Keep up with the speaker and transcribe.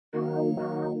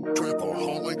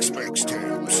Trapaholics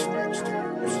Mixtapes.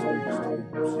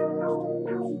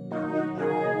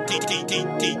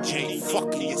 DJ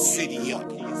fucking your city up.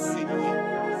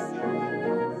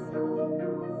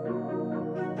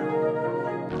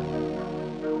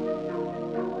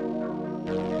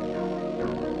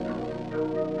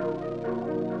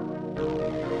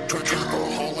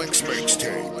 Trapaholics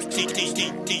Mixtapes.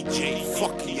 DJ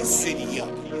fucking your city up.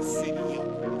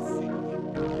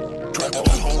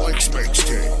 Trapaholics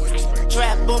Mixtapes.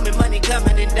 Trap booming, money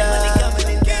coming in dub.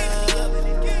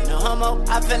 No homo,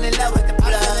 I fell in love with the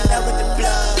blood.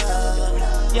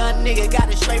 Young nigga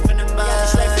got it straight from the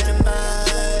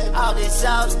mud. All this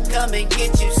sauce, come and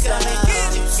get you some.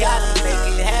 Gotta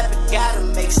make it happen, gotta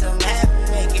make something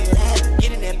happen. Make it happen.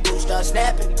 Get in that boost, start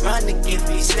snapping. Run and get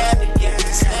me snapping,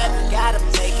 Gotta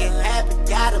make it happen,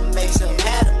 gotta make something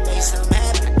happen.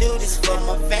 I do this for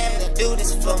my family, I do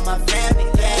this for my family,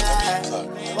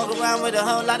 yeah. Walk around with a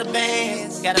whole lot of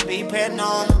bands, gotta be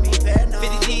paranormal.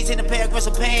 50 G's in a pair of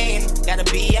Russell pants, gotta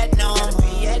be at normal.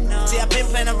 See, I've been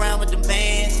playing around with the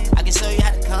bands, I can show you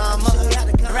how to come up.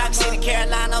 Rock City,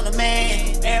 Carolina on the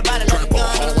man, everybody like a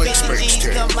gun. 50 G's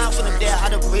come out when I'm there, all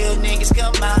the real niggas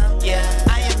come out, yeah.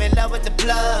 I am in love with the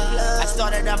plug, I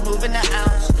started off moving the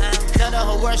ounce. Tell the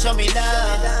whole world, show me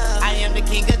love. I am the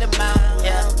king of the mountain,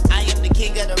 yeah. I am the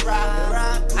king of the rock.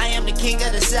 I am the king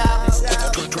of the south.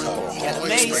 Gotta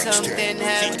make something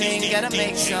happen, gotta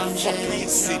make some shit.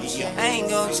 I ain't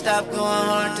gonna stop going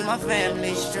hard to my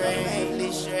family straight.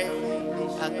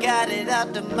 I got it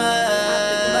out the mud,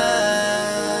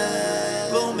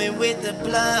 booming with the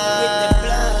blood.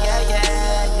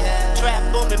 Yeah.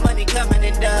 Trap booming, money coming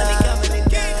in dub.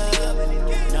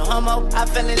 No homo, I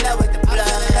fell in love with the blood.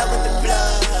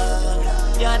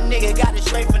 Young nigga got it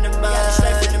straight from the mud.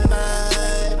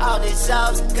 All this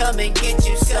sauce, come and get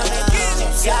you some.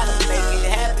 Gotta make it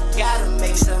happen, gotta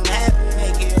make something happen.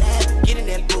 Make it happen. Get in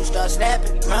that boost, start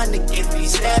snapping. Run and get me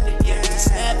snapping,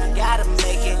 Gotta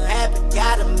make it happen,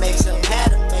 gotta make something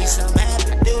happen. I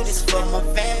do this for my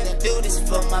family, I do this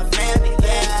for my family,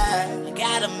 yeah. I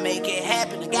gotta make it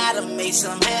happen, I gotta make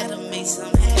something happen.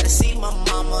 Gotta see my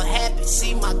mama happy,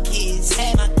 see my kids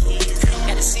happy.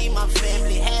 Gotta see my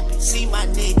family happy, see my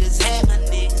niggas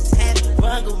happy.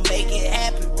 Run gon' make it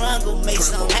happen, run gon' make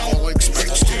something happen.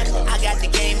 I got the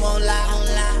game on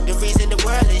lock, the reason the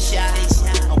world is shy.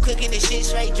 I'm cooking this shit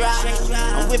straight dry,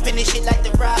 I'm whipping this shit like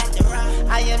the rock.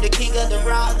 I am the king of the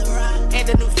rock, and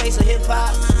the new face of hip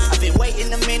hop. I've been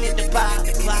waiting a minute to pop,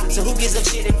 so who gives a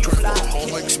shit if you flop?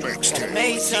 Gotta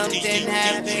make something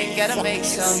happen, gotta make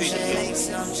some shit.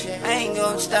 I ain't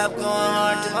gonna stop going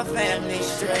hard to my family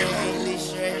straight.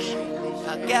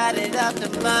 I got it out the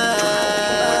mud,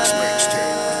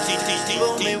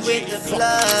 booming with the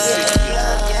blood.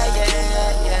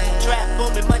 Yeah. Trap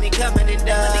booming, money coming in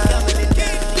dub.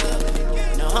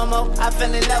 No homo, I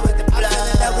fell in love with the blood.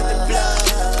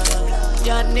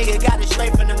 Young nigga got it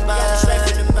straight from the mud.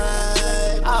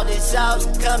 All this sauce,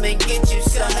 come and get you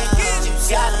some.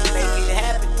 Gotta make it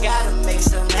happen, gotta make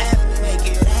something happen. Make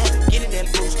it happen. Get in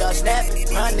that boost, start snapping.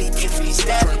 Run and get me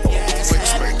snapping,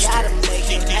 Gotta make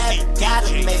it happen,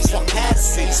 gotta make something happen. I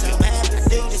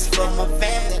do this for my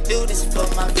family, I do this for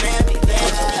my family, yeah.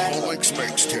 Trapaholics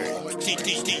Mixtapes.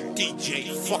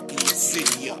 DJ fucking your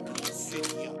city up.